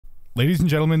Ladies and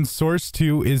gentlemen, Source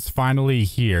 2 is finally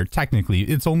here. Technically,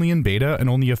 it's only in beta and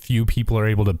only a few people are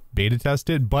able to beta test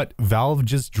it, but Valve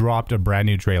just dropped a brand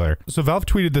new trailer. So Valve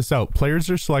tweeted this out. Players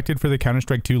are selected for the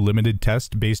Counter-Strike 2 limited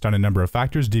test based on a number of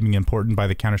factors deeming important by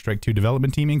the Counter-Strike 2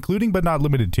 development team, including but not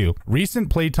limited to recent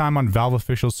playtime on Valve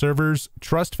official servers,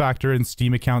 trust factor, and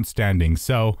Steam account standing.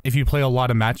 So if you play a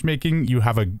lot of matchmaking, you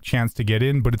have a chance to get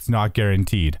in, but it's not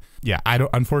guaranteed. Yeah,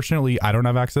 unfortunately, I don't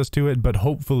have access to it, but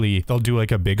hopefully they'll do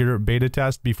like a bigger beta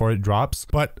test before it drops.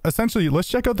 But essentially, let's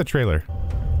check out the trailer.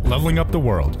 Leveling up the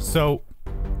world. So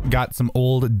got some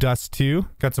old Dust 2,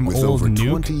 got some With old over Nuke.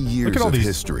 20 years Look at all of these.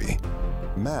 history,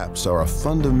 maps are a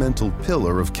fundamental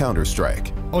pillar of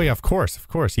Counter-Strike. Oh yeah, of course.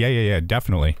 Yeah,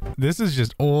 definitely. This is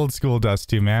just old school Dust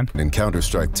 2, man. In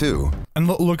Counter-Strike 2, And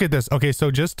look at this. Okay,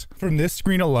 so just from this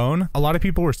screen alone, a lot of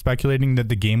people were speculating that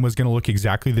the game was going to look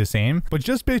exactly the same, but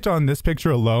just based on this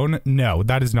picture alone, no,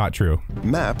 that is not true.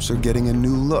 maps are getting a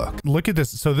new look. Look at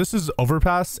this. So this is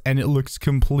Overpass, and it looks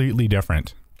completely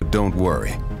different. But don't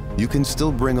worry, you can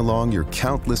still bring along your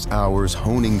countless hours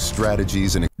honing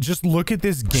strategies and Just look at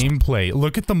this gameplay.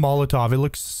 Look at the Molotov. It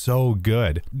looks so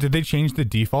good. Did they change the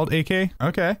default AK?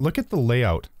 Okay. Look at the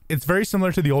layout. It's very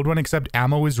similar to the old one, except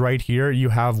ammo is right here. You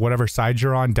have whatever side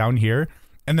you're on down here.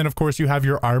 And then, of course, you have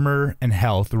your armor and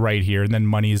health right here. And then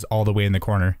money's all the way in the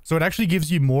corner. So it actually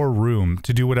gives you more room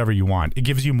to do whatever you want. It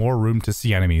gives you more room to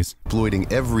see enemies.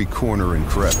 exploiting every corner and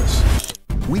crevice.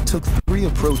 We took 3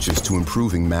 approaches to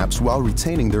improving maps while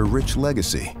retaining their rich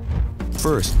legacy.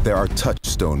 First, there are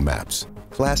touchstone maps.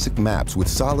 Classic maps with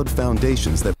solid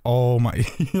foundations that Oh my,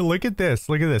 look at this.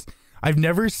 Look at this. I've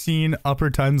never seen upper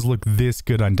tons look this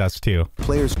good on Dust 2.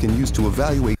 players can use to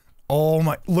evaluate Oh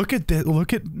my, look at this.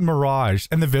 Look at Mirage.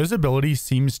 And the visibility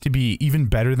seems to be even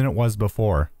better than it was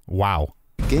before. Wow.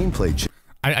 gameplay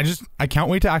I can't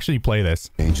wait to actually play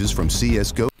this. changes from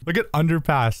CSGO Look at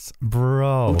Underpass,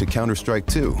 bro. to Counter-Strike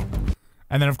 2.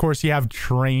 And then of course you have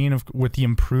Train with the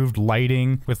improved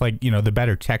lighting, with like, you know, the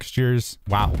better textures.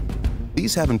 Wow.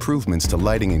 These have improvements to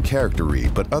lighting and character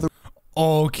read, but other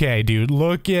Okay, dude,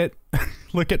 look at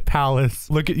look at Palace.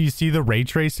 Look at, you see the ray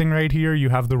tracing right here? You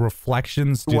have the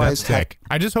reflections. Dude, that's sick.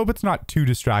 I just hope it's not too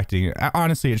distracting.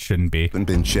 Honestly, it shouldn't be. haven't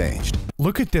been changed.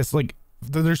 Look at this. Like,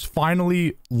 there's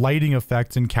finally lighting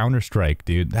effects in Counter-Strike,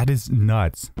 dude. That is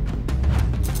nuts.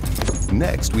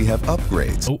 Next, we have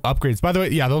upgrades. Oh, upgrades. By the way,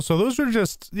 yeah, those are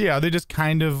just, yeah, they just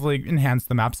kind of like enhance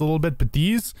the maps a little bit, but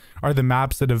these are the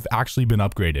maps that have actually been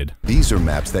upgraded. These are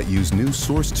maps that use new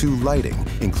Source 2 lighting,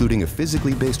 including a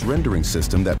physically based rendering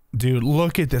system that Dude,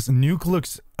 look at this. Nuke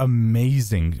looks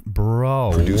amazing,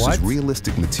 bro. produces What?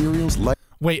 realistic materials, light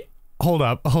Wait, hold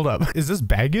up. Is this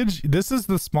baggage? This is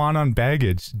the spawn on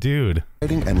baggage, dude.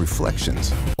 lighting, and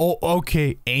reflections. Oh,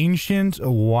 okay. Ancient.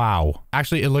 Wow.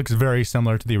 Actually, it looks very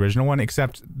similar to the original one,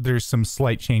 except there's some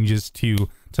slight changes to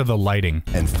the lighting.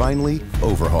 And finally,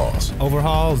 overhauls.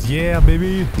 Overhauls. Yeah,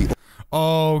 baby.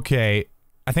 Okay.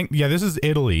 I think, yeah, this is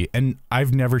Italy, and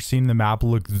I've never seen the map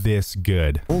look this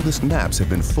good. Oldest maps have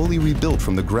been fully rebuilt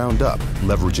from the ground up,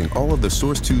 leveraging all of the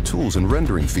Source 2 tools and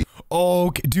rendering features.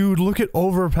 Okay, dude, look at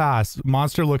Overpass.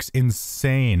 Monster looks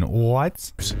insane.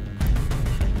 What?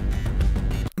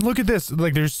 Look at this.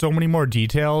 Like, there's so many more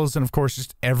details, and of course,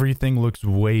 just everything looks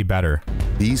way better.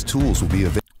 These tools will be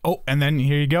Oh, and then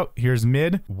here you go. Here's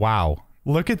mid. Wow.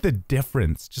 Look at the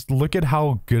difference. Just look at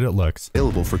how good it looks.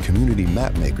 available for community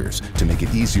map makers to make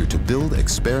it easier to build,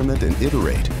 experiment, and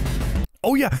iterate.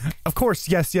 Oh yeah, of course.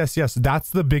 Yes. That's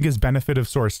the biggest benefit of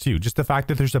Source 2. Just the fact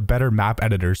that there's a better map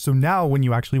editor. So now when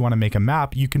you actually want to make a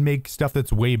map, you can make stuff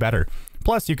that's way better.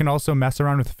 Plus, you can also mess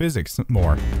around with physics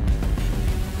more.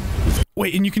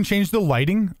 Wait, and you can change the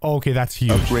lighting? Oh, okay, that's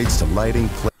huge. Upgrades to lighting,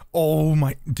 Oh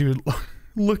my, dude.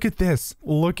 Look at this.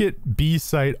 Look at B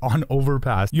site on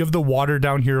Overpass. You have the water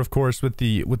down here, of course, with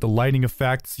the lighting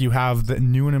effects. You have the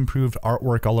new and improved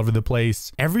artwork all over the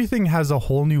place. Everything has a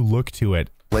whole new look to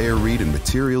it. player read, and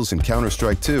materials in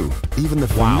Counter-Strike 2. Even the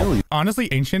familiar Honestly,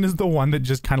 Ancient is the one that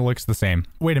just kind of looks the same.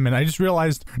 Wait a minute, I just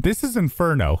realized this is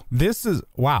Inferno. This is,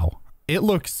 wow. It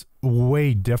looks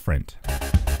way different.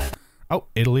 Oh,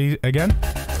 Italy again.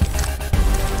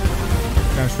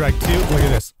 Counter-Strike 2, look at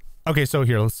this. Okay, so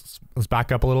here, let's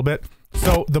back up a little bit.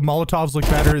 So the Molotovs look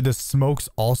better. The smokes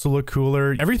also look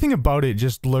cooler. Everything about it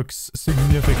just looks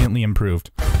significantly improved.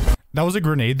 That was a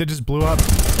grenade that just blew up.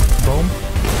 Boom.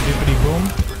 Bippity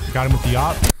boom. Got him with the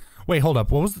op. Wait, hold up.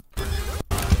 What was...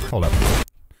 Hold up.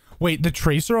 Wait, the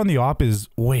tracer on the op is...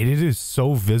 Wait, it is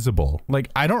so visible. Like,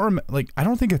 I don't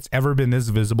think it's ever been this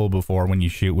visible before when you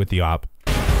shoot with the op.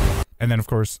 And then, of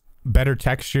course, better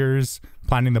textures.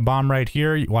 Planting the bomb right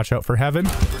here. Watch out for heaven.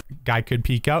 Guy could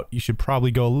peek out. You should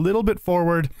probably go a little bit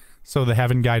forward so the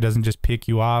heaven guy doesn't just pick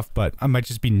you off, but I might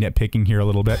just be nitpicking here a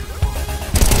little bit.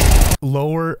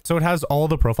 Lower, so it has all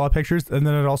the profile pictures, and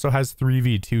then it also has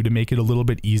 3v2 to make it a little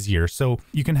bit easier. So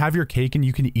you can have your cake and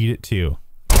you can eat it too.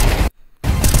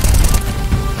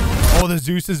 Oh, the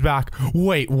Zeus is back.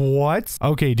 Wait, what?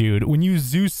 Okay, dude, when you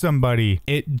Zeus somebody,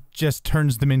 it just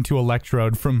turns them into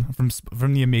Electrode from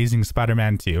the Amazing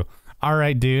Spider-Man 2. All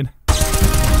right, dude.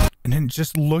 And then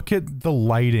just look at the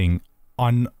lighting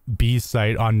on B's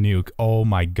site on Nuke. Oh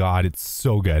my god, it's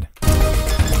so good.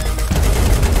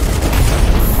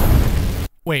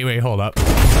 Wait, hold up.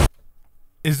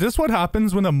 Is this what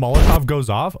happens when the Molotov goes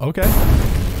off? Okay.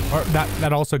 Or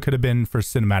that also could have been for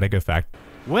cinematic effect.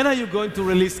 When are you going to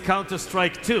release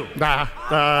Counter-Strike 2?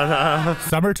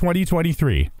 Summer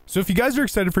 2023. So if you guys are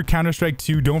excited for Counter-Strike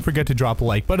 2, don't forget to drop a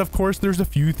like. But of course, there's a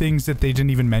few things that they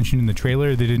didn't even mention in the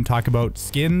trailer. They didn't talk about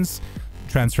skins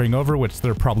transferring over, which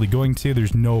they're probably going to.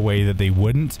 There's no way that they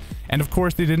wouldn't. And of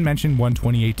course, they didn't mention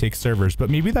 128-tick servers, but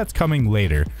maybe that's coming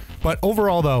later. But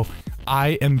overall, though, I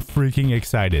am freaking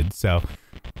excited. So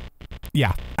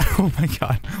yeah. Oh my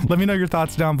god. Let me know your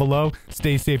thoughts down below.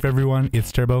 Stay safe, everyone.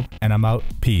 It's Turbo, and I'm out.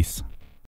 Peace.